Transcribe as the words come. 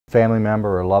family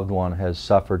member or loved one has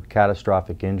suffered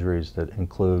catastrophic injuries that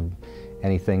include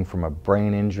anything from a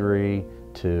brain injury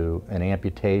to an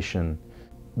amputation,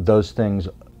 those things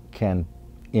can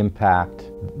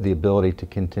impact the ability to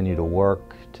continue to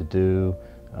work, to do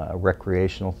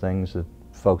recreational things that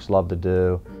folks love to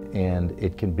do, and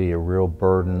it can be a real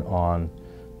burden on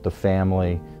the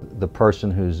family. The person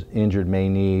who's injured may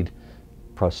need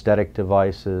prosthetic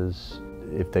devices.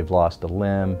 If they've lost a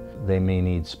limb, they may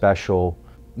need special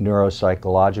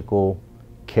neuropsychological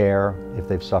care. If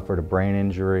they've suffered a brain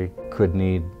injury, could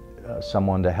need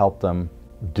someone to help them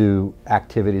do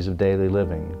activities of daily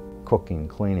living, cooking,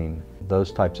 cleaning,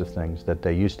 those types of things that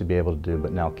they used to be able to do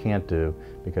but now can't do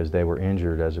because they were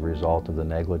injured as a result of the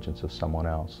negligence of someone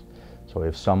else. So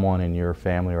if someone in your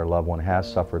family or loved one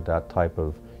has suffered that type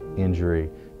of injury,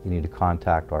 you need to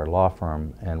contact our law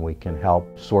firm and we can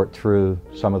help sort through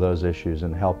some of those issues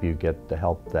and help you get the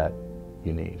help that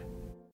you need.